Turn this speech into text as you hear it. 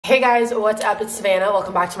Hey guys, what's up? It's Savannah.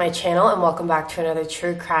 Welcome back to my channel and welcome back to another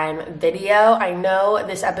true crime video. I know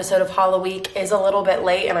this episode of Halloween is a little bit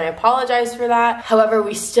late and I apologize for that. However,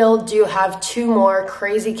 we still do have two more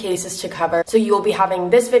crazy cases to cover. So you will be having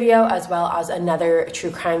this video as well as another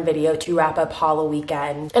true crime video to wrap up Halloween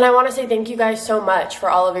weekend. And I want to say thank you guys so much for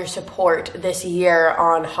all of your support this year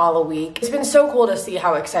on Halloween. It's been so cool to see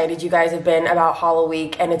how excited you guys have been about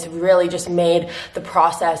Halloween, and it's really just made the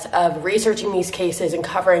process of researching these cases and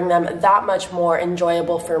covering them that much more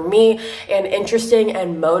enjoyable for me and interesting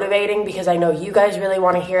and motivating, because I know you guys really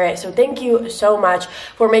want to hear it. So thank you so much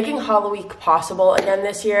for making Halloween possible again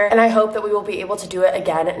this year, and I hope that we will be able to do it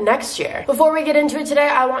again next year. Before we get into it today,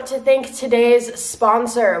 I want to thank today's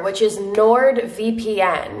sponsor, which is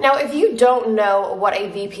NordVPN. Now, if you don't know what a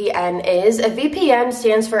VPN is, a VPN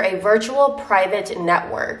stands for a virtual private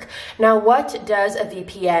network. Now, what does a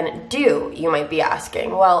VPN do, you might be asking?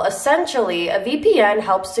 Well, essentially, a VPN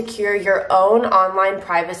helps secure your own online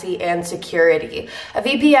privacy and security. A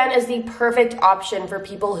VPN is the perfect option for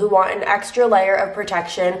people who want an extra layer of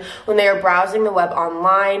protection when they are browsing the web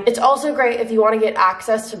online. It's also great if you want to get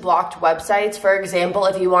access to blocked websites. For example,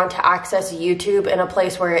 if you want to access YouTube in a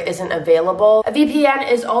place where it isn't available. A VPN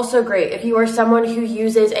is also great if you are someone who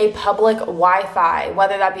uses a public Wi-Fi,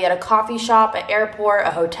 whether that be at a coffee shop, an airport,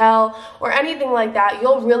 a hotel, or anything like that.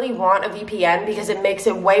 You'll really want a VPN because it makes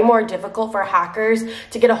it way more difficult for hackers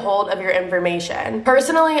to get a hold of your information.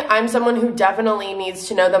 Personally, I'm someone who definitely needs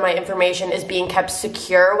to know that my information is being kept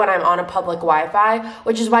secure when I'm on a public Wi-Fi,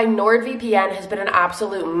 which is why NordVPN has been an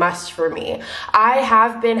absolute must for me. I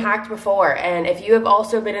have been hacked before, and if you have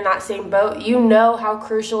also been in that same boat, you know how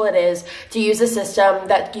crucial it is to use a system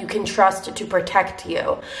that you can trust to protect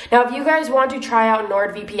you. Now, if you guys want to try out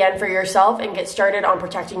NordVPN for yourself and get started on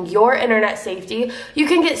protecting your internet safety, you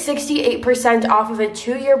can get 68% off of a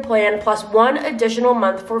 2-year plan plus 1 additional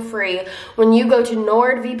month for free when you go to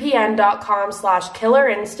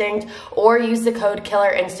nordvpn.com/killerinstinct or use the code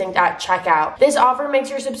killerinstinct at checkout. This offer makes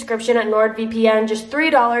your subscription at NordVPN just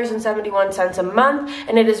 $3.71 a month,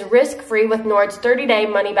 and it is risk-free with Nord's 30-day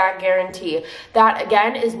money-back guarantee. That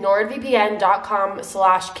again is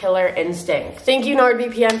nordvpn.com/killerinstinct. Thank you,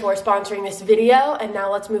 NordVPN, for sponsoring this video, and now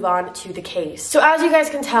let's move on to the case. So as you guys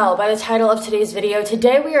can tell by the title of today's video,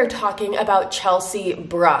 today we are talking about Chelsea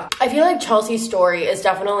Bruck. I feel like Chelsea's story is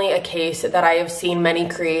definitely a case that I have seen many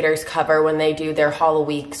creators cover when they do their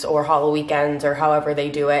Halloweeks or Halloweekends or however they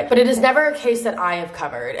do it, but it is never a case that I have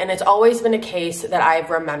covered, and it's always been a case that I've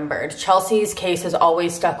remembered. Chelsea's case has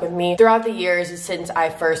always stuck with me throughout the years since I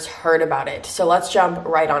first heard about it. So let's jump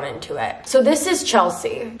right on into it. So this is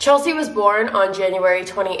Chelsea. Chelsea was born on January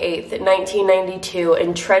 28th, 1992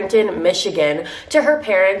 in Trenton, Michigan to her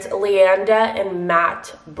parents, Leanda and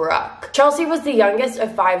Matt Bruck. Chelsea was the youngest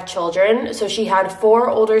of 5 children, so she had 4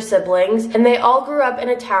 older siblings, and they all grew up in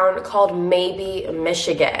a town called Maybe,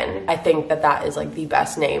 Michigan. I think that that is like the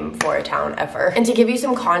best name for a town ever. And to give you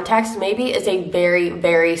some context, Maybe is a very,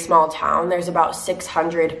 very small town. There's about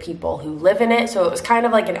 600 people who live in it, so it was kind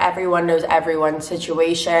of like an everyone knows everyone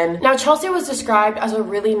situation. Now, Chelsea was described as a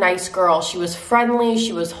really nice girl. She was friendly,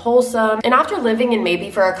 she was wholesome, and after living in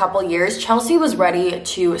Maybe for a couple years, Chelsea was ready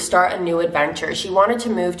to start a new adventure. She wanted to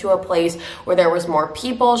move to a place where there was more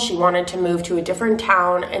people. She wanted to move to a different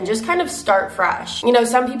town and just kind of start fresh. You know,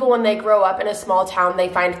 some people, when they grow up in a small town, they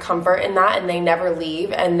find comfort in that and they never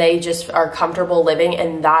leave, and they just are comfortable living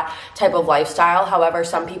in that type of lifestyle. However,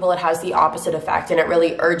 some people, it has the opposite effect, and it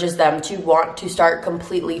really urges them to want to start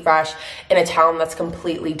completely fresh in a town that's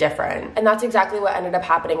completely different. And that's exactly what ended up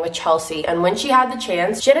happening with Chelsea. And when she had the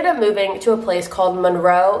chance, she ended up moving to a place called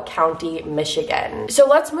Monroe County, Michigan. So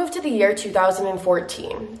let's move to the year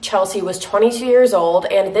 2014. Chelsea was 22 years old,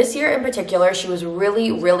 and this year in particular, she was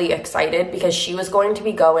really excited because she was going to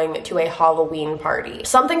be going to a Halloween party.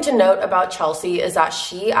 Something to note about Chelsea is that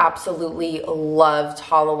she absolutely loved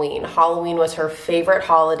Halloween. Halloween was her favorite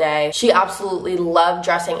holiday. She absolutely loved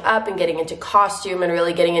dressing up and getting into costume and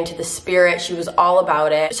really getting into the spirit. She was all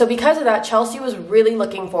about it. So because of that, Chelsea was really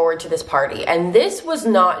looking forward to this party. And this was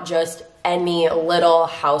not just any little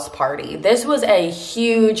house party. This was a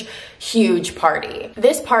huge party.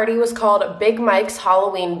 This party was called Big Mike's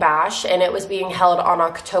Halloween Bash, and it was being held on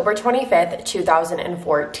October 25th,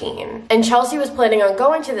 2014. And Chelsea was planning on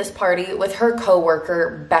going to this party with her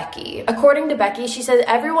coworker, Becky. According to Becky, she said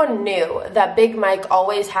everyone knew that Big Mike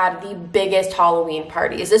always had the biggest Halloween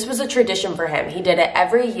parties. This was a tradition for him. He did it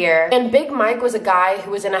every year. And Big Mike was a guy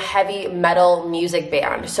who was in a heavy metal music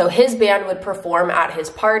band. So his band would perform at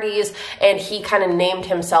his parties, and he kind of named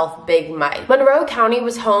himself Big Mike. Monroe County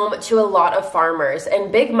was home to a lot of farmers,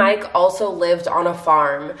 and Big Mike also lived on a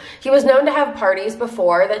farm. He was known to have parties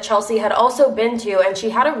before that Chelsea had also been to, and she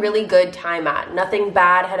had a really good time at. Nothing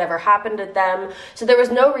bad had ever happened to them, so there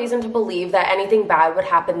was no reason to believe that anything bad would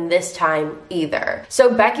happen this time either.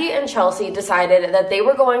 So Becky and Chelsea decided that they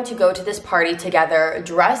were going to go to this party together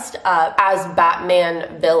dressed up as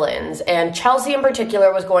Batman villains, and Chelsea in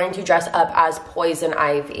particular was going to dress up as Poison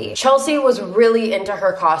Ivy. Chelsea was really into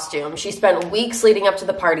her costume. She spent weeks leading up to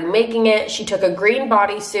the party making it. She took a green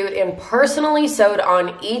bodysuit and personally sewed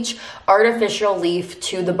on each artificial leaf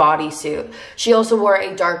to the bodysuit. She also wore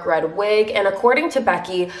a dark red wig, and according to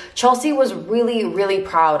Becky, Chelsea was really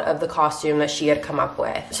proud of the costume that she had come up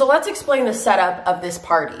with. So let's explain the setup of this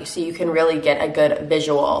party so you can really get a good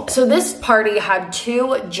visual. So this party had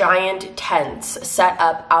two giant tents set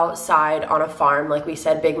up outside on a farm. Like we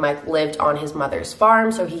said, Big Mike lived on his mother's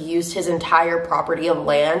farm, so he used his entire property of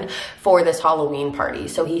land for this Halloween party.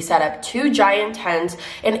 So he set up two giant tents,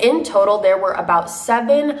 and in total there were about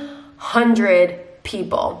 700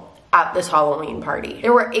 people at this Halloween party.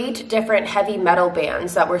 There were 8 different heavy metal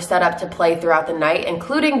bands that were set up to play throughout the night,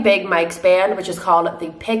 including Big Mike's band, which is called the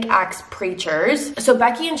Pickaxe Preachers. So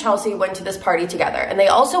Becky and Chelsea went to this party together, and they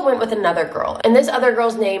also went with another girl, and this other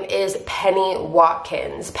girl's name is Penny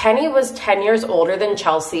Watkins. Penny was 10 years older than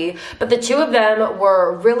Chelsea, but the two of them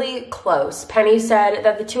were really close. Penny said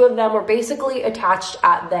that the two of them were basically attached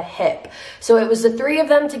at the hip. So it was the three of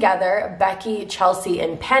them together, Becky, Chelsea,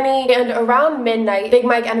 and Penny, and around midnight, Big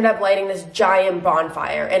Mike ended up lighting this giant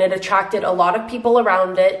bonfire, and it attracted a lot of people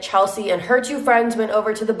around it. Chelsea and her two friends went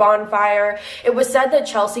over to the bonfire. It was said that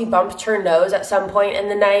Chelsea bumped her nose at some point in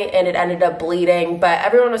the night and it ended up bleeding, but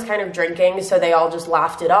everyone was kind of drinking, so they all just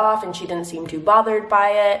laughed it off and she didn't seem too bothered by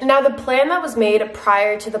it. Now, the plan that was made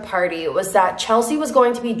prior to the party was that Chelsea was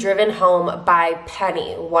going to be driven home by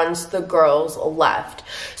Penny once the girls left.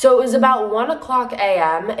 So it was about 1 o'clock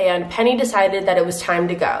a.m. and Penny decided that it was time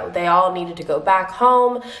to go. They all needed to go back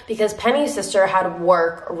home because Penny's sister had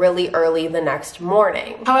work really early the next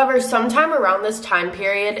morning. However, sometime around this time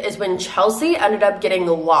period is when Chelsea ended up getting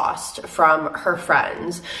lost from her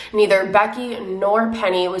friends. Neither Becky nor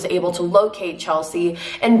Penny was able to locate Chelsea,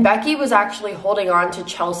 and Becky was actually holding on to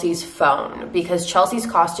Chelsea's phone because Chelsea's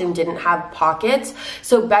costume didn't have pockets,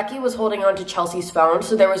 so Becky was holding on to Chelsea's phone,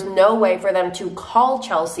 so there was no way for them to call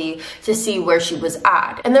Chelsea to see where she was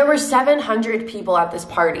at. And there were 700 people at this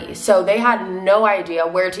party, so they had no idea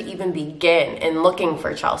where to even begin in looking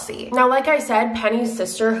for Chelsea. Now, like I said, Penny's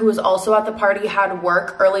sister, who was also at the party, had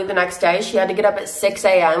work early the next day. She had to get up at 6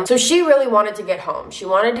 a.m. So she really wanted to get home. She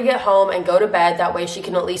wanted to get home and go to bed. That way she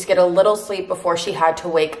can at least get a little sleep before she had to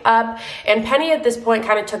wake up. And Penny at this point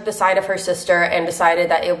kind of took the side of her sister and decided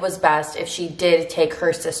that it was best if she did take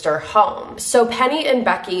her sister home. So Penny and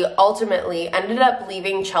Becky ultimately ended up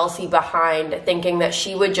leaving Chelsea behind, thinking that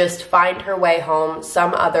she would just find her way home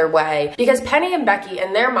some other way, because Penny and Becky,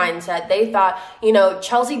 in their mindset, they thought, you know,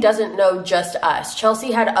 Chelsea doesn't know just us.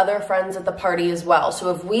 Chelsea had other friends at the party as well. So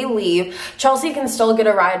if we leave, Chelsea can still get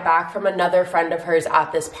a ride back from another friend of hers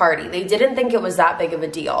at this party. They didn't think it was that big of a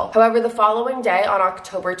deal. However, the following day on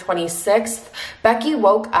October 26th, Becky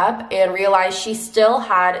woke up and realized she still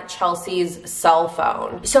had Chelsea's cell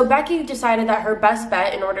phone. So Becky decided that her best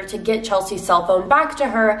bet in order to get Chelsea's cell phone back to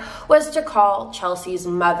her was to call Chelsea's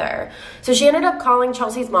mother. So she ended up calling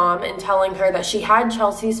Chelsea's mom and telling her that she had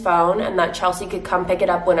Chelsea's phone and that Chelsea could come pick it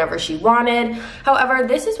up whenever she wanted. However,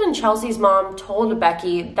 this is when Chelsea's mom told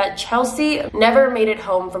Becky that Chelsea never made it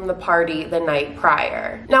home from the party the night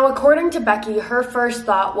prior. Now, according to Becky, her first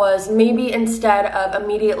thought was maybe instead of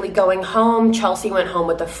immediately going home, Chelsea went home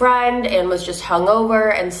with a friend and was just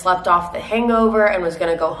hungover and slept off the hangover and was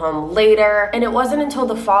gonna go home later. And it wasn't until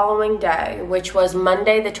the following day, which was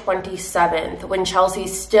Monday the 27th, when Chelsea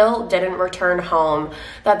still didn't return home,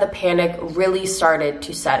 that the panic really started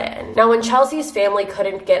to set in. Now, when Chelsea's family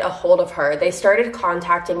couldn't get a hold of her, they started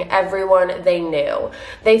contacting everyone they knew.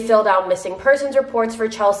 They filled out missing persons reports for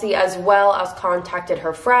Chelsea, as well as contacted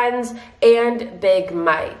her friends and Big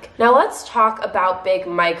Mike. Now, let's talk about Big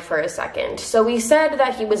Mike for a second. So we said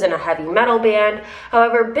that he was in a heavy metal band.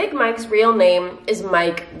 However, Big Mike's real name is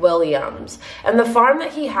Mike Williams, and the farm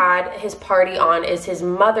that he had his party on is his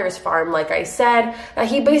mother's farm, like I said, that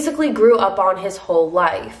he basically grew up on his whole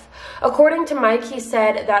life. According to Mike, he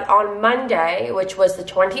said that on Monday, which was the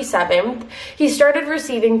 27th, he started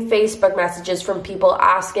receiving Facebook messages from people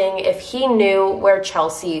asking if he knew where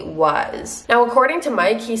Chelsea was. Now, according to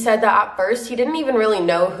Mike, he said that at first he didn't even really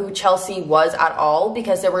know who Chelsea was at all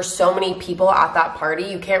because there were so many people at that party.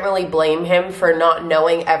 You can't really blame him for not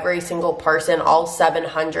knowing every single person, all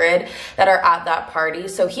 700 that are at that party.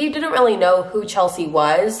 So he didn't really know who Chelsea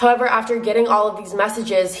was. However, after getting all of these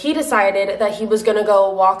messages, he decided that he was going to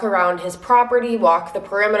go walk around his property, walk the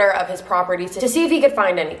perimeter of his property to see if he could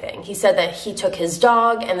find anything. He said that he took his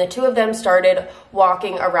dog and the two of them started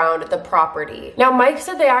walking around the property. Now, Mike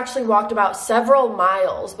said they actually walked about several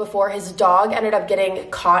miles before his dog ended up getting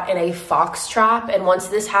caught in a fox trap. And once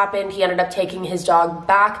this happened, he ended up taking his dog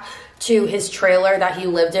back to his trailer that he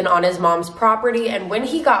lived in on his mom's property. And when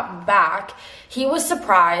he got back, he was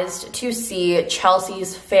surprised to see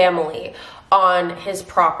Chelsea's family on his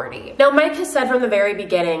property. Now, Mike has said from the very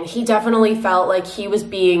beginning, he definitely felt like he was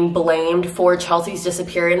being blamed for Chelsea's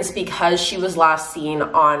disappearance because she was last seen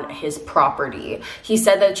on his property. He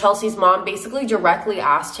said that Chelsea's mom basically directly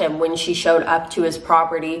asked him when she showed up to his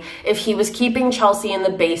property if he was keeping Chelsea in the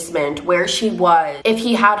basement, where she was, if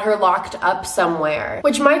he had her locked up somewhere,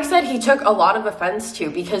 which Mike said he took a lot of offense to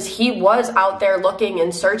because he was out there looking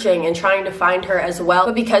and searching and trying to find her as well.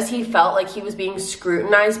 But because he felt like he was being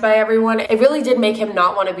scrutinized by everyone, it really did make him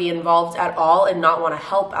not want to be involved at all and not want to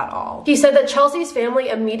help at all. He said that Chelsea's family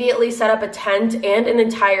immediately set up a tent and an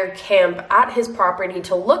entire camp at his property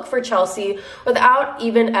to look for Chelsea without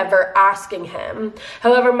even ever asking him.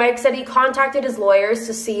 However, Mike said he contacted his lawyers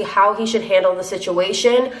to see how he should handle the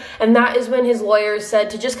situation, and that is when his lawyers said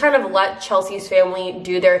to just kind of let Chelsea's family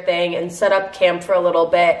do their thing and set up camp for a little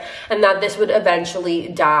bit, and that this would eventually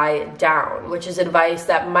die down, which is advice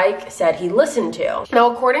that Mike said he listened to.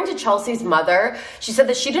 Now, according to Chelsea's mother, she said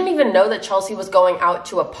that she didn't even know that Chelsea was going out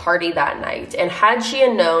to a party that night. And had she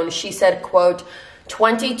known, she said, quote,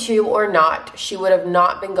 22 or not, she would have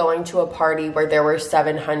not been going to a party where there were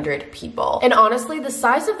 700 people. And honestly, the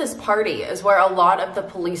size of this party is where a lot of the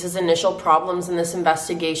police's initial problems in this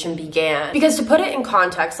investigation began. Because to put it in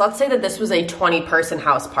context, let's say that this was a 20-person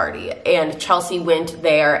house party and Chelsea went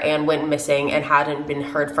there and went missing and hadn't been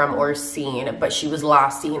heard from or seen, but she was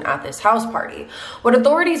last seen at this house party. What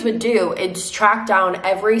authorities would do is track down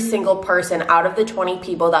every single person out of the 20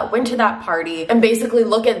 people that went to that party and basically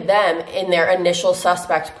look at them in their initial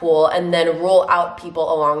suspect pool and then rule out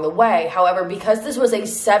people along the way. However, because this was a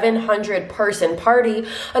 700-person party,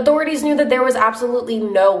 authorities knew that there was absolutely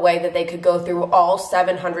no way that they could go through all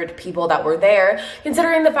 700 people that were there,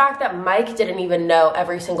 considering the fact that Mike didn't even know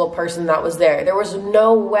every single person that was there. There was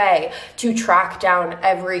no way to track down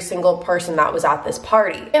every single person that was at this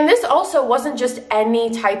party. And this also wasn't just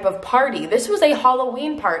any type of party. This was a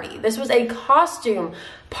Halloween party. This was a costume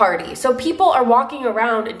party. So people are walking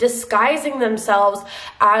around disguising themselves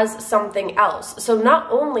as something else. So not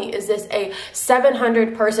only is this a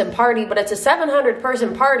 700-person party, but it's a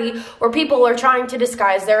 700-person party where people are trying to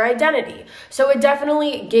disguise their identity. So it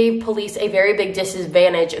definitely gave police a very big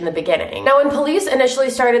disadvantage in the beginning. Now, when police initially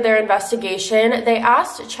started their investigation, they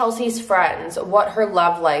asked Chelsea's friends what her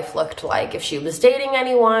love life looked like, if she was dating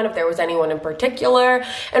anyone, if there was anyone in particular.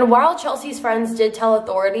 And while Chelsea's friends did tell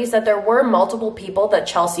authorities that there were multiple people that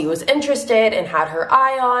Chelsea was interested and had her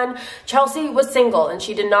eye on, Chelsea was single and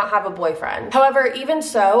she did not have a boyfriend. However, even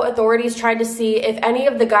so, authorities tried to see if any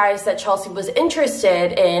of the guys that Chelsea was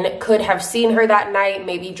interested in could have seen her that night,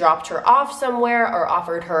 maybe dropped her off somewhere or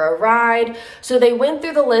offered her a ride. So they went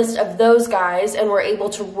through the list of those guys and were able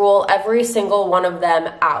to rule every single one of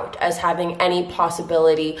them out as having any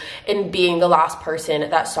possibility in being the last person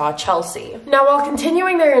that saw Chelsea. Now, while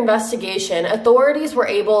continuing their investigation, authorities were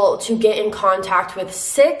able to get in contact with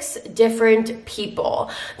 6 different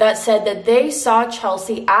people that said that they saw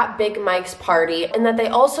Chelsea at Big Mike's party and that they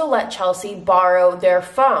also let Chelsea borrow their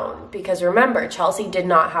phone, because remember, Chelsea did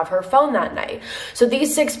not have her phone that night. So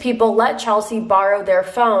these 6 people let Chelsea borrow their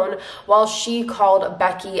phone while she called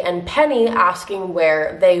Becky and Penny asking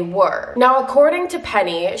where they were. Now, according to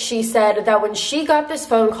Penny, she said that when she got this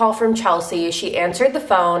phone call from Chelsea, she answered the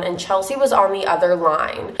phone and Chelsea was on the other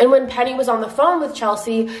line. And when Penny was on the phone with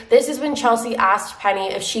Chelsea, this is when Chelsea asked Penny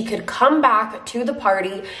if she could come back to the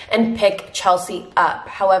party and pick Chelsea up.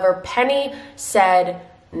 However, Penny said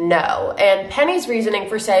no. And Penny's reasoning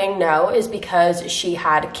for saying no is because she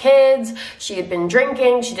had kids, she had been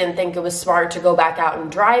drinking, she didn't think it was smart to go back out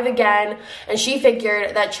and drive again, and she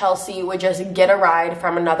figured that Chelsea would just get a ride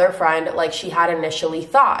from another friend like she had initially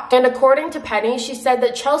thought. And according to Penny, she said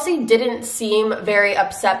that Chelsea didn't seem very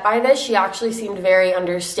upset by this. She actually seemed very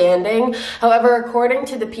understanding. However, according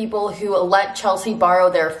to the people who let Chelsea borrow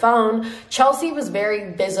their phone, Chelsea was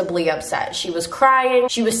very visibly upset. She was crying,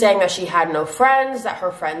 she was saying that she had no friends, that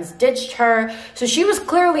her friends ditched her. So she was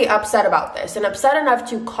clearly upset about this, and upset enough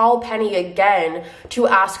to call Penny again to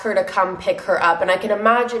ask her to come pick her up. And I can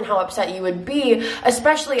imagine how upset you would be,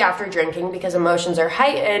 especially after drinking, because emotions are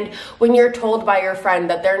heightened when you're told by your friend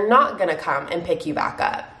that they're not gonna come and pick you back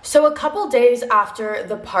up. So a couple days after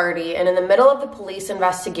the party and in the middle of the police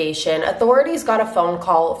investigation, authorities got a phone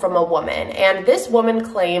call from a woman, and this woman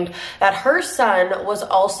claimed that her son was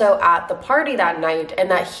also at the party that night and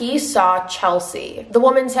that he saw Chelsea. The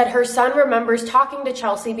woman said her son remembers talking to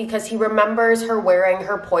Chelsea because he remembers her wearing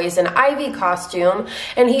her poison ivy costume,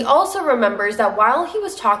 and he also remembers that while he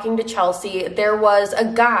was talking to Chelsea, there was a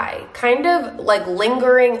guy kind of like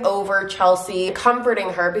lingering over Chelsea, comforting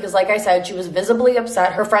her because, like I said, she was visibly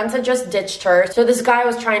upset. Her friends had just ditched her. So this guy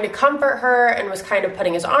was trying to comfort her and was kind of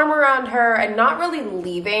putting his arm around her and not really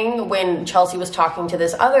leaving when Chelsea was talking to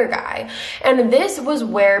this other guy. And this was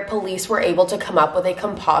where police were able to come up with a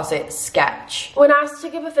composite sketch. When asked to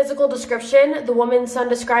give a physical description, the woman's son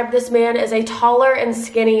described this man as a taller and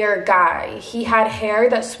skinnier guy. He had hair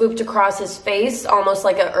that swooped across his face, almost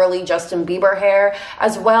like an early Justin Bieber hair,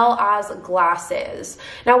 as well as glasses.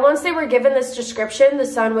 Now, once they were given this description, the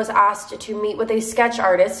son was asked to meet with a sketch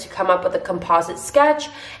artist to come up with a composite sketch,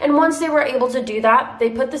 and once they were able to do that, they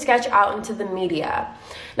put the sketch out into the media.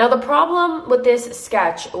 Now, the problem with this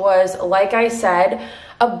sketch was, like I said,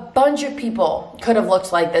 a bunch of people could have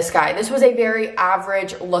looked like this guy. This was a very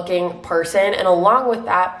average looking person, and along with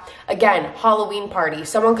that, again, Halloween party.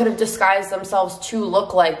 Someone could have disguised themselves to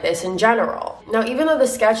look like this in general. Now, even though the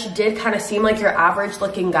sketch did kind of seem like your average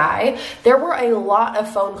looking guy, there were a lot of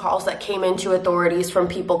phone calls that came into authorities from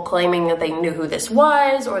people claiming that they knew who this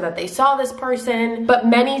was or that they saw this person, but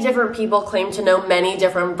many different people claimed to know many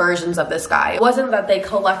different versions of this guy. It wasn't that they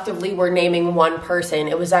collectively were naming one person,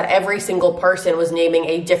 it was that every single person was naming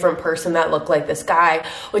a different person that looked like this guy,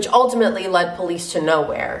 which ultimately led police to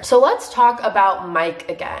nowhere. So let's talk about Mike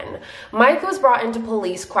again. Mike was brought into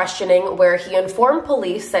police questioning where he informed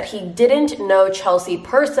police that he didn't know Chelsea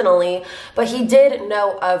personally, but he did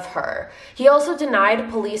know of her. He also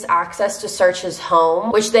denied police access to search his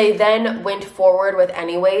home, which they then went forward with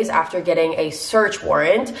anyways after getting a search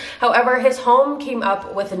warrant. However, his home came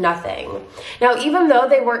up with nothing. Now, even though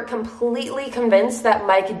they weren't completely convinced that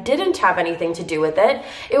Mike didn't have anything to do with it,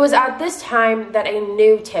 it was at this time that a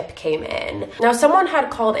new tip came in. Now, someone had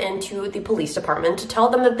called into the police department to tell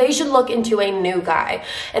them that they should look into a new guy,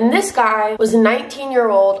 and this guy was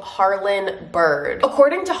 19-year-old Harlan Bird.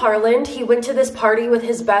 According to Harlan, he went to this party with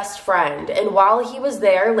his best friend, and while he was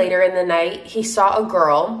there later in the night, he saw a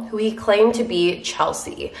girl who he claimed to be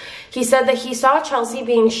Chelsea. He said that he saw Chelsea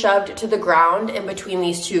being shoved to the ground in between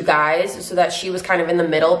these two guys so that she was kind of in the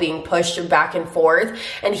middle being pushed back and forth,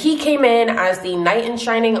 and he came in as the knight in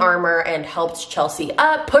shining armor and helped Chelsea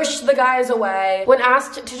up, pushed the guys away. When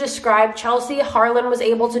asked to describe Chelsea, Harlan was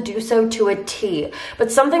able to do so to a T,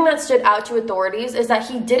 but something that stood out to authorities is that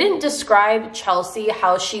he didn't describe Chelsea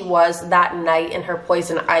how she was that night in her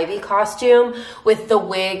poison ivy costume with the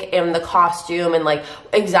wig and the costume and like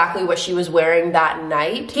exactly what she was wearing that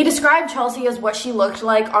night. He described Chelsea as what she looked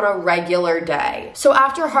like on a regular day. So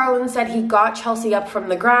after Harlan said he got Chelsea up from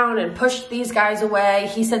the ground and pushed these guys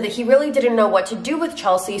away, he said that he really didn't know what to do with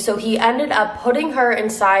Chelsea, so he ended up putting her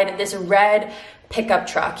inside this red pickup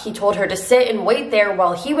truck. He told her to sit and wait there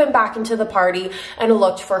while he went back into the party and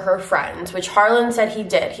looked for her friends, which Harlan said he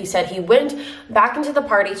did. He said he went back into the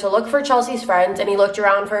party to look for Chelsea's friends, and he looked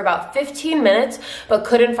around for about 15 minutes but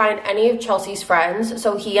couldn't find any of Chelsea's friends,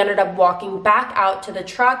 so he ended up walking back out to the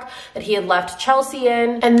truck that he had left Chelsea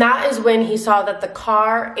in, and that is when he saw that the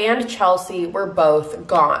car and Chelsea were both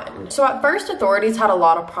gone. So at first, authorities had a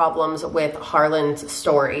lot of problems with Harlan's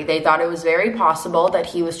story. They thought it was very possible that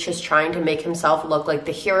he was just trying to make himself look like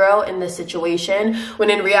the hero in this situation, when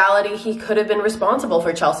in reality he could have been responsible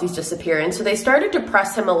for Chelsea's disappearance. So they started to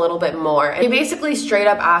press him a little bit more. They basically straight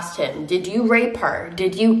up asked him, did you rape her?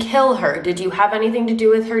 Did you kill her? Did you have anything to do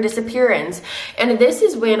with her disappearance? And this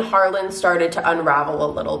is when Harlan started to unravel a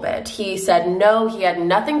little bit. He said no, he had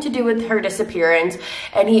nothing to do with her disappearance,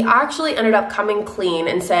 and he actually ended up coming clean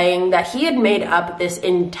and saying that he had made up this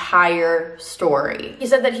entire story. He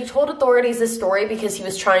said that he told authorities this story because he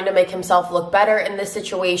was trying to make himself look better better in this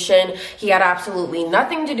situation. He had absolutely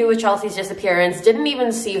nothing to do with Chelsea's disappearance, didn't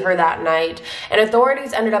even see her that night, and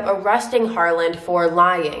authorities ended up arresting Harland for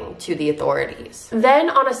lying to the authorities. Then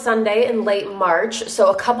on a Sunday in late March, so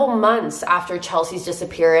a couple months after Chelsea's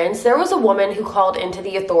disappearance, there was a woman who called into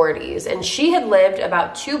the authorities, and she had lived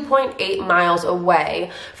about 2.8 miles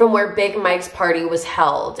away from where Big Mike's party was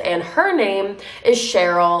held, and her name is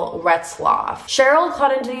Cheryl Retzloff. Cheryl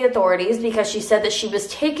called into the authorities because she said that she was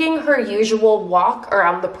taking her usual walk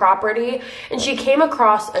around the property and she came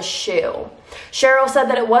across a shoe. Cheryl said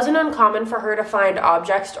that it wasn't uncommon for her to find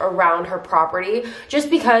objects around her property just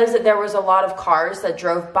because there was a lot of cars that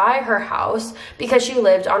drove by her house because she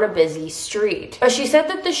lived on a busy street. But she said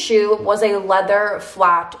that the shoe was a leather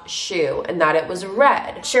flat shoe and that it was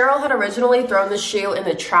red. Cheryl had originally thrown the shoe in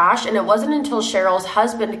the trash, and it wasn't until Cheryl's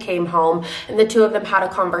husband came home and the two of them had a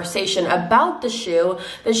conversation about the shoe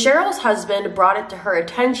that Cheryl's husband brought it to her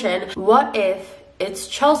attention. What if it's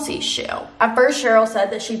Chelsea's shoe? At first, Cheryl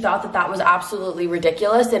said that she thought that that was absolutely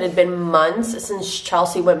ridiculous. It had been months since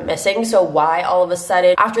Chelsea went missing, so why all of a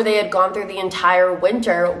sudden, after they had gone through the entire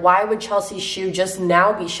winter, why would Chelsea's shoe just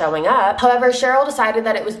now be showing up? However, Cheryl decided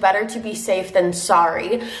that it was better to be safe than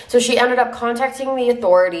sorry, so she ended up contacting the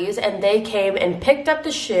authorities, and they came and picked up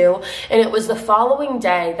the shoe, and it was the following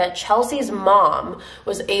day that Chelsea's mom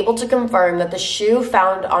was able to confirm that the shoe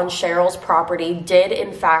found on Cheryl's property did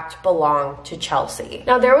in fact belong to Chelsea.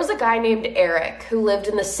 Now, there was a guy named Eric who lived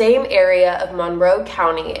in the same area of Monroe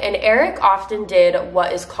County, and Eric often did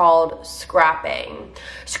what is called scrapping.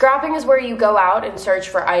 Scrapping is where you go out and search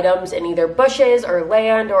for items in either bushes or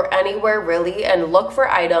land or anywhere really and look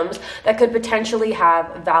for items that could potentially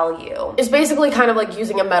have value. It's basically kind of like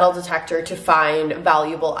using a metal detector to find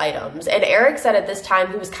valuable items. And Eric said at this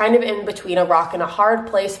time he was kind of in between a rock and a hard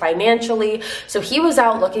place financially, so he was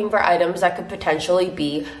out looking for items that could potentially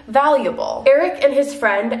be valuable. Eric and his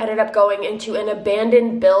friend ended up going into an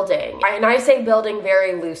abandoned building. And I say building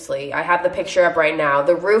very loosely. I have the picture up right now.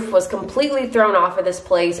 The roof was completely thrown off of this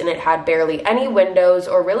place and it had barely any windows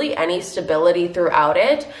or really any stability throughout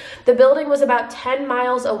it. The building was about 10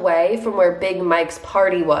 miles away from where Big Mike's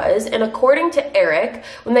party was, and according to Eric,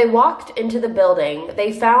 when they walked into the building,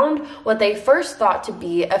 they found what they first thought to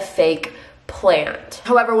be a fake plant.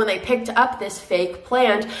 However, when they picked up this fake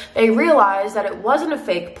plant, they realized that it wasn't a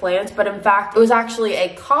fake plant, but in fact, it was actually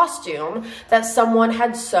a costume that someone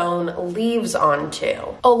had sewn leaves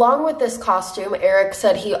onto. Along with this costume, Eric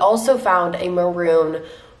said he also found a maroon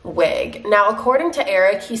wig. Now, according to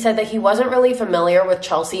Eric, he said that he wasn't really familiar with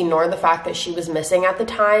Chelsea nor the fact that she was missing at the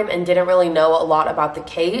time and didn't really know a lot about the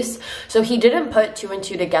case, so he didn't put two and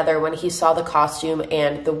two together when he saw the costume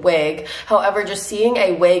and the wig. However, just seeing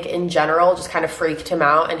a wig in general just kind of freaked him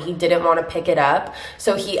out and he didn't want to pick it up,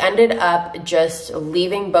 so he ended up just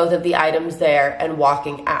leaving both of the items there and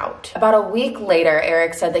walking out. About a week later,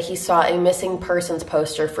 Eric said that he saw a missing persons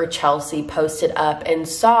poster for Chelsea posted up and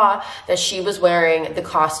saw that she was wearing the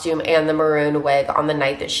costume and the maroon wig on the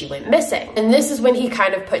night that she went missing. And this is when he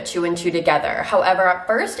kind of put two and two together. However, at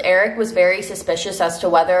first, Eric was very suspicious as to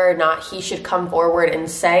whether or not he should come forward and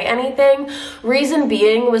say anything. Reason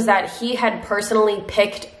being was that he had personally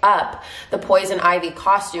picked up the poison ivy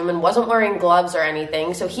costume and wasn't wearing gloves or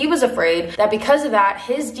anything, so he was afraid that because of that,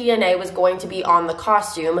 his DNA was going to be on the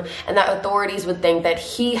costume and that authorities would think that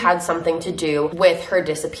he had something to do with her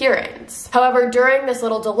disappearance. However, during this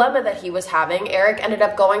little dilemma that he was having, Eric ended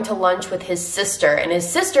up going to lunch with his sister, and his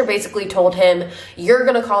sister basically told him, "You're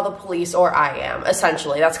gonna call the police or I am."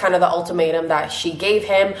 Essentially, that's kind of the ultimatum that she gave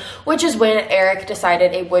him, which is when Eric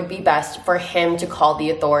decided it would be best for him to call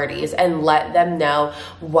the authorities and let them know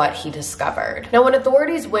what he discovered. Now, when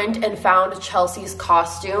authorities went and found Chelsea's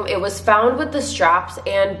costume, it was found with the straps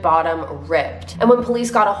and bottom ripped. And when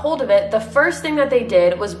police got a hold of it, the first thing that they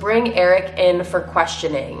did was bring Eric in for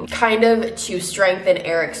questioning, kind of to strengthen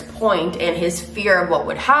Eric's point and his fear of what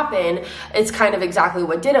would happen. It's kind of exactly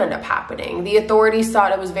what did end up happening. The authorities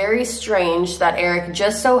thought it was very strange that Eric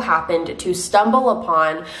just so happened to stumble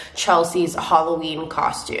upon Chelsea's Halloween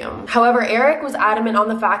costume. However, Eric was adamant on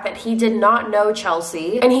the fact that he did not know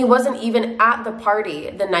Chelsea and he wasn't even at the party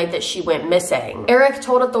the night that she went missing. Eric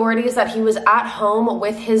told authorities that he was at home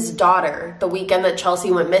with his daughter the weekend that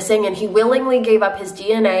Chelsea went missing, and he willingly gave up his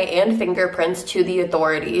DNA and fingerprints to the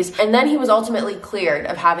authorities, and then he was ultimately cleared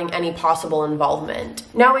of having any possible involvement.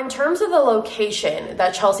 Now, in terms of the location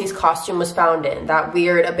that Chelsea's costume was found in, that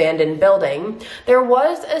weird abandoned building, there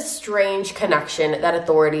was a strange connection that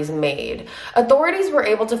authorities made. Authorities were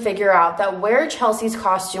able to figure out that where Chelsea's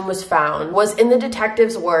costume was found was, in the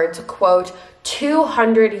detective's words, quote,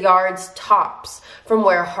 200 yards tops from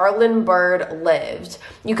where Harlan Bird lived.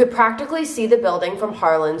 You could practically see the building from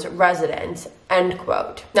Harlan's residence, end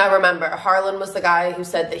quote. Now remember, Harlan was the guy who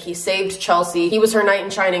said that he saved Chelsea. He was her knight in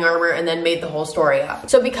shining armor and then made the whole story up.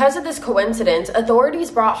 So because of this coincidence,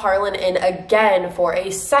 authorities brought Harlan in again for a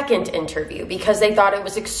second interview because they thought it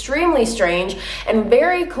was extremely strange and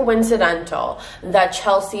very coincidental that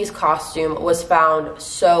Chelsea's costume was found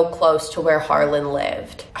so close to where Harlan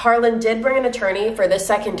lived. Harlan did bring an attorney for this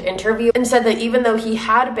second interview and said that even though he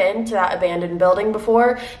had been to that abandoned building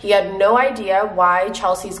before, he had no idea why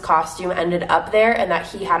Chelsea's costume ended up there and that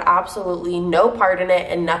he had absolutely no part in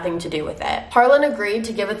it and nothing to do with it. Harlan agreed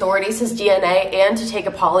to give authorities his DNA and to take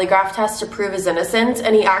a polygraph test to prove his innocence,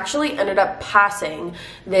 and he actually ended up passing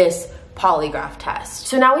this polygraph test.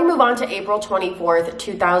 So now we move on to April 24th,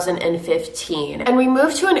 2015, and we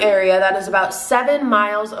move to an area that is about 7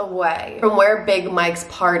 miles away from where Big Mike's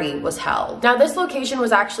party was held. Now this location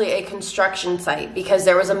was actually a construction site because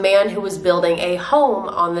there was a man who was building a home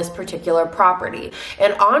on this particular property.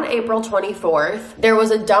 And on April 24th, there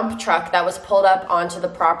was a dump truck that was pulled up onto the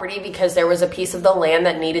property because there was a piece of the land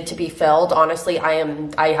that needed to be filled. Honestly,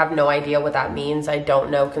 I have no idea what that means. I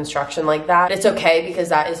don't know construction like that. It's okay because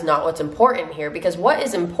that is not what's important here, because what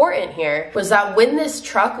is important here was that when this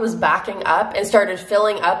truck was backing up and started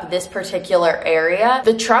filling up this particular area,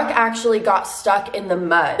 the truck actually got stuck in the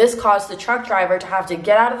mud. This caused the truck driver to have to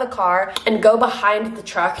get out of the car and go behind the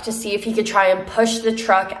truck to see if he could try and push the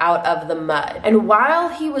truck out of the mud. And while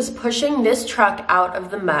he was pushing this truck out of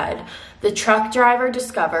the mud, the truck driver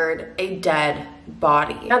discovered a dead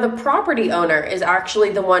body. Now, the property owner is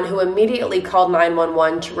actually the one who immediately called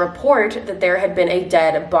 911 to report that there had been a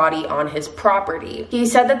dead body on his property. He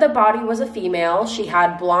said that the body was a female, she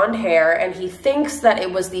had blonde hair, and he thinks that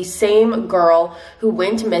it was the same girl who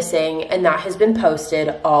went missing, and that has been posted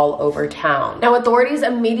all over town. Now, authorities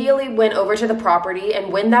immediately went over to the property,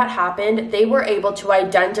 and when that happened, they were able to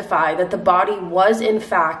identify that the body was in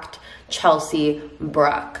fact Chelsea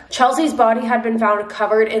Bruck. Chelsea's body had been found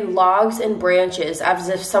covered in logs and branches as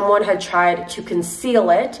if someone had tried to conceal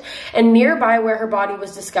it, and nearby where her body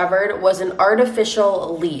was discovered was an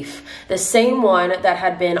artificial leaf, the same one that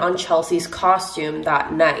had been on Chelsea's costume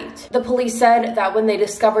that night. The police said that when they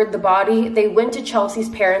discovered the body, they went to Chelsea's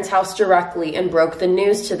parents' house directly and broke the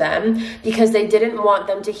news to them because they didn't want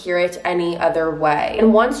them to hear it any other way.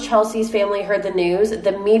 And once Chelsea's family heard the news,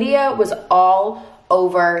 the media was all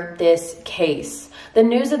over this case. The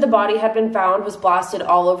news that the body had been found was blasted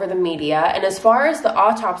all over the media, and as far as the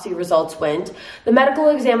autopsy results went, the medical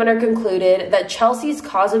examiner concluded that Chelsea's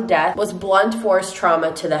cause of death was blunt force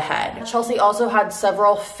trauma to the head. Chelsea also had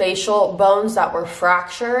several facial bones that were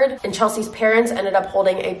fractured, and Chelsea's parents ended up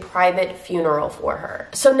holding a private funeral for her.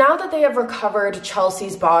 So now that they have recovered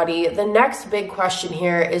Chelsea's body, the next big question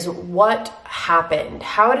here is what happened?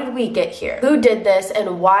 How did we get here? Who did this,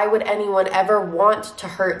 and why would anyone ever want to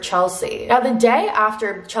hurt Chelsea? Now, the day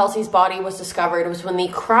after Chelsea's body was discovered was when the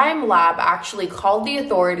crime lab actually called the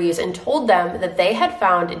authorities and told them that they had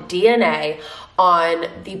found DNA on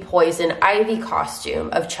the poison ivy costume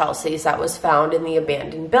of Chelsea's that was found in the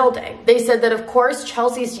abandoned building. They said that of course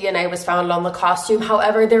Chelsea's DNA was found on the costume,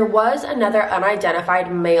 however there was another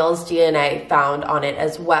unidentified male's DNA found on it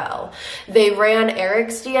as well. They ran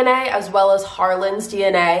Eric's DNA as well as Harlan's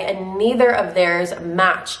DNA, and neither of theirs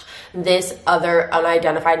matched this other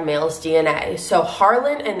unidentified male's DNA. So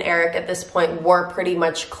Harlan and Eric at this point were pretty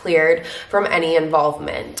much cleared from any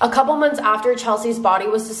involvement. A couple months after Chelsea's body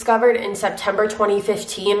was discovered in September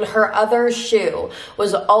 2015, her other shoe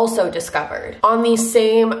was also discovered on the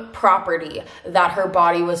same property that her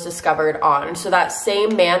body was discovered on. So that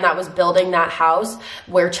same man that was building that house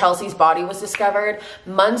where Chelsea's body was discovered,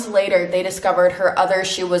 months later they discovered her other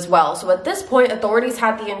shoe as well. So at this point, authorities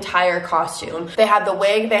had the entire costume. They had the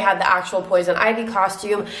wig, they had the actual poison ivy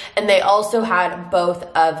costume, and they also had both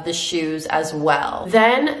of the shoes as well.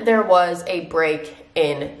 Then there was a break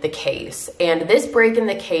in the case, and this break in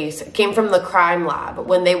the case came from the crime lab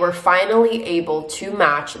when they were finally able to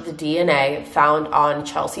match the DNA found on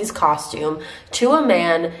Chelsea's costume to a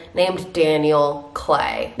man named Daniel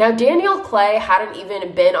Clay. Now, Daniel Clay hadn't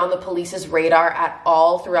even been on the police's radar at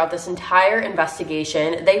all throughout this entire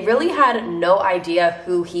investigation. They really had no idea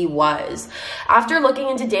who he was. After looking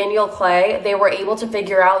into Daniel Clay, they were able to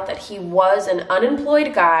figure out that he was an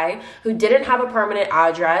unemployed guy who didn't have a permanent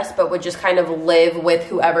address but would just kind of live live with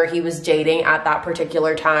whoever he was dating at that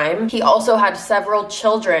particular time. He also had several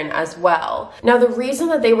children as well. Now, the reason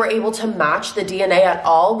that they were able to match the DNA at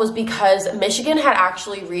all was because Michigan had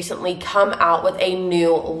actually recently come out with a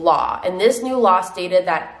new law. And this new law stated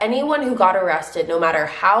that anyone who got arrested, no matter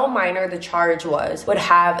how minor the charge was, would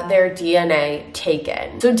have their DNA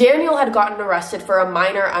taken. So Daniel had gotten arrested for a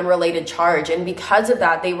minor unrelated charge, and because of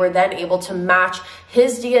that, they were then able to match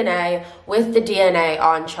his DNA with the DNA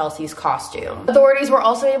on Chelsea's costume. Authorities were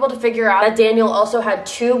also able to figure out that Daniel also had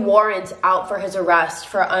 2 warrants out for his arrest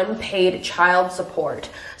for unpaid child support.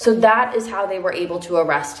 So that is how they were able to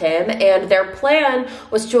arrest him, and their plan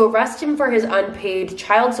was to arrest him for his unpaid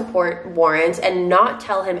child support warrants and not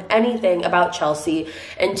tell him anything about Chelsea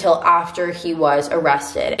until after he was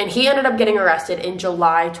arrested. And he ended up getting arrested in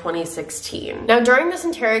July 2016. Now, during this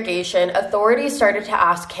interrogation, authorities started to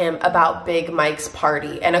ask him about Big Mike's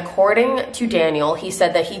party, and according to Daniel, he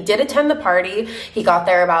said that he did attend the party. He got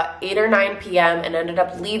there about 8 or 9 p.m. and ended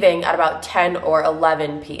up leaving at about 10 or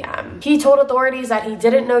 11 p.m. He told authorities that he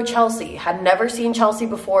didn't know Chelsea, had never seen Chelsea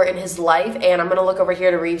before in his life, and I'm gonna look over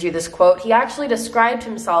here to read you this quote. He actually described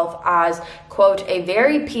himself as, quote, a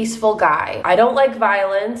very peaceful guy. I don't like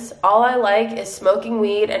violence. All I like is smoking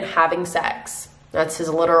weed and having sex. That's his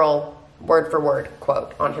literal word for word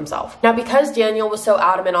quote on himself. Now, because Daniel was so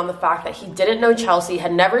adamant on the fact that he didn't know Chelsea,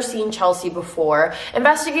 had never seen Chelsea before,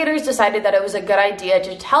 investigators decided that it was a good idea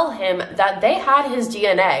to tell him that they had his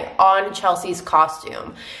DNA on Chelsea's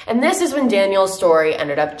costume. And this is when Daniel's story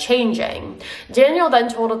ended up changing. Daniel then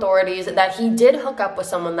told authorities that he did hook up with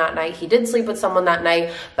someone that night, he did sleep with someone that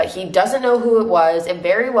night, but he doesn't know who it was. It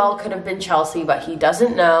very well could have been Chelsea, but he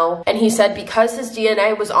doesn't know. And he said because his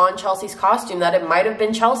DNA was on Chelsea's costume, that it might have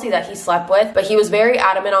been Chelsea that he slept with, but he was very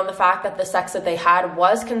adamant on the fact that the sex that they had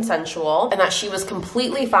was consensual and that she was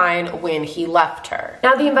completely fine when he left her.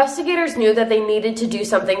 Now, the investigators knew that they needed to do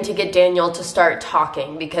something to get Daniel to start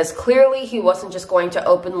talking, because clearly he wasn't just going to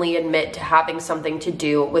openly admit to having something to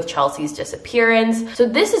do with Chelsea's disappearance. So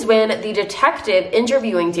this is when the detective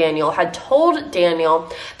interviewing Daniel had told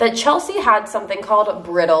Daniel that Chelsea had something called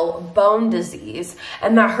brittle bone disease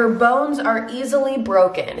and that her bones are easily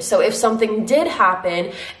broken. So if something did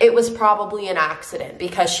happen, it was probably an accident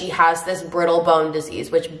because she has this brittle bone disease,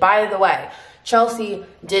 which, by the way, Chelsea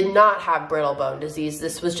did not have brittle bone disease.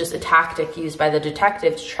 This was just a tactic used by the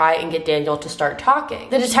detective to try and get Daniel to start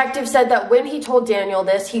talking. The detective said that when he told Daniel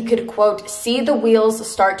this, he could, quote, see the wheels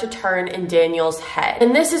start to turn in Daniel's head.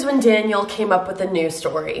 And this is when Daniel came up with a new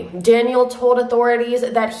story. Daniel told authorities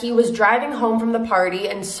that he was driving home from the party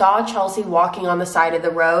and saw Chelsea walking on the side of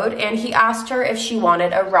the road, and he asked her if she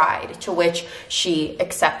wanted a ride, to which she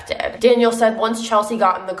accepted. Daniel said once Chelsea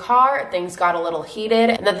got in the car, things got a little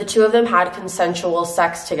heated and that the two of them had consensual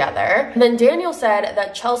sex together. And then Daniel said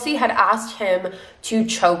that Chelsea had asked him to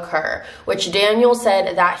choke her, which Daniel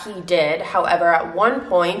said that he did. However, at one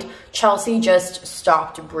point, Chelsea just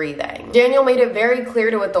stopped breathing. Daniel made it very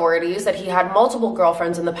clear to authorities that he had multiple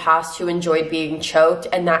girlfriends in the past who enjoyed being choked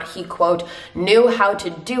and that he, quote, knew how to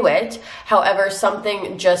do it. However,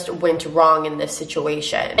 something just went wrong in this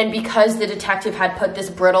situation. And because the detective had put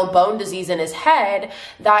this brittle bone disease in his head,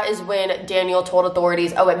 that is when Daniel told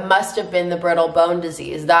authorities, oh, it must have been the brittle bone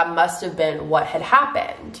disease. That must have been what had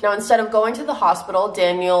happened. Now, instead of going to the hospital,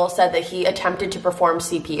 Daniel said that he attempted to perform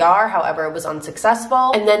CPR, however, it was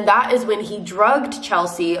unsuccessful. And then that is when he drugged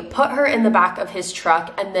Chelsea, put her in the back of his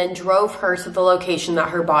truck, and then drove her to the location that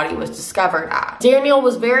her body was discovered at. Daniel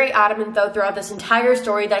was very adamant, though, throughout this entire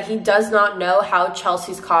story that he does not know how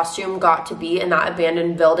Chelsea's costume got to be in that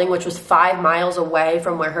abandoned building, which was 5 miles away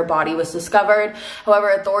from where her body was discovered. However,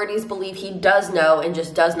 authorities believe he does know and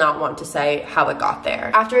just does not want to say how it got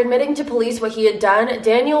there. After admitting to police what he had done,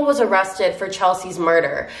 Daniel was arrested for Chelsea's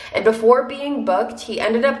murder. And before being booked, he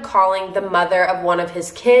ended up calling the mother of one of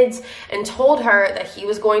his kids and told her that he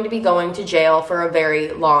was going to be going to jail for a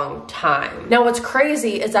very long time. Now, what's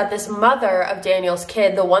crazy is that this mother of Daniel's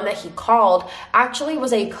kid, the one that he called, actually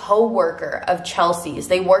was a co-worker of Chelsea's.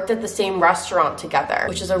 They worked at the same restaurant together,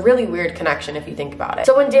 which is a really weird connection if you think about it.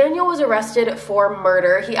 So when Daniel was arrested for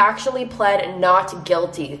murder, he actually pled not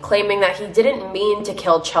guilty, claiming that he didn't mean to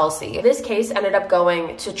kill Chelsea. This case ended up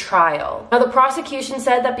going to trial. Now, the prosecution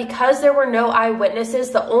said that because there were no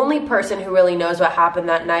eyewitnesses, the only person who really knows what happened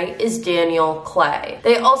that night night is Daniel Clay.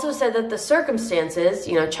 They also said that the circumstances,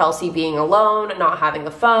 you know, Chelsea being alone, not having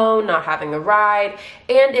a phone, not having a ride,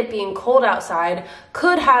 and it being cold outside,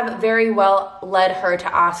 could have very well led her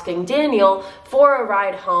to asking Daniel for a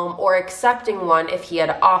ride home or accepting one if he had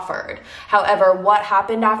offered. However, what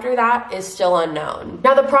happened after that is still unknown.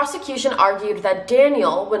 Now, the prosecution argued that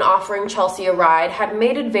Daniel, when offering Chelsea a ride, had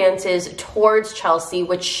made advances towards Chelsea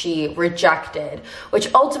which she rejected,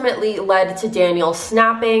 which ultimately led to Daniel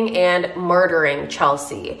snapping and murdering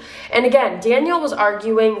Chelsea. And again, Daniel was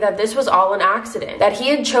arguing that this was all an accident, that he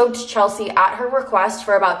had choked Chelsea at her request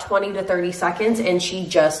for about 20 to 30 seconds and she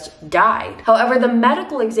just died. However, the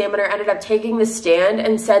medical examiner ended up taking the stand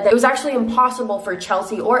and said that it was actually impossible for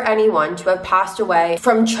Chelsea or anyone to have passed away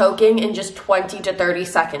from choking in just 20 to 30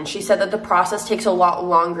 seconds. She said that the process takes a lot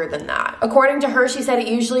longer than that. According to her, she said it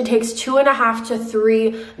usually takes 2.5 to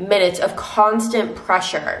 3 minutes of constant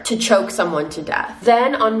pressure to choke someone to death.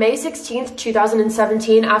 Then on May 16th,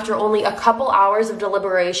 2017, after only a couple hours of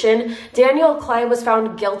deliberation, Daniel Clay was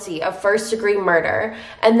found guilty of first-degree murder.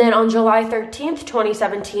 And then on July 13th,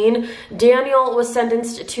 2017, Daniel was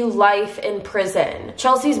sentenced to life in prison.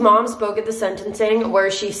 Chelsea's mom spoke at the sentencing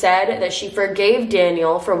where she said that she forgave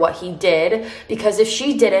Daniel for what he did because if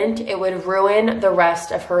she didn't, it would ruin the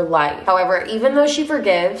rest of her life. However, even though she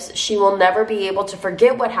forgives, she will never be able to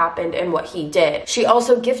forget what happened and what he did. She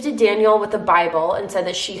also gifted Daniel with the Bible and said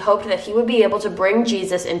that she hoped that he would be able to bring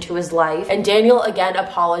Jesus into his life. And Daniel again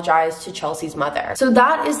apologized to Chelsea's mother. So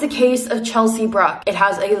that is the case of Chelsea Bruck. It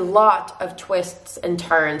has a lot of twists and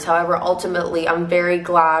turns. However, ultimately, I'm very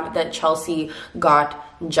glad that Chelsea got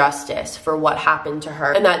justice for what happened to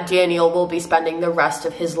her and that Daniel will be spending the rest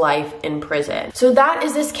of his life in prison. So that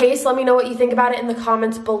is this case. Let me know what you think about it in the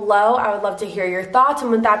comments below. I would love to hear your thoughts.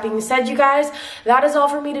 And with that being said, you guys, that is all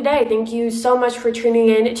for me today. Thank you so much for tuning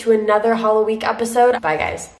in to another Halloween episode. Bye, guys.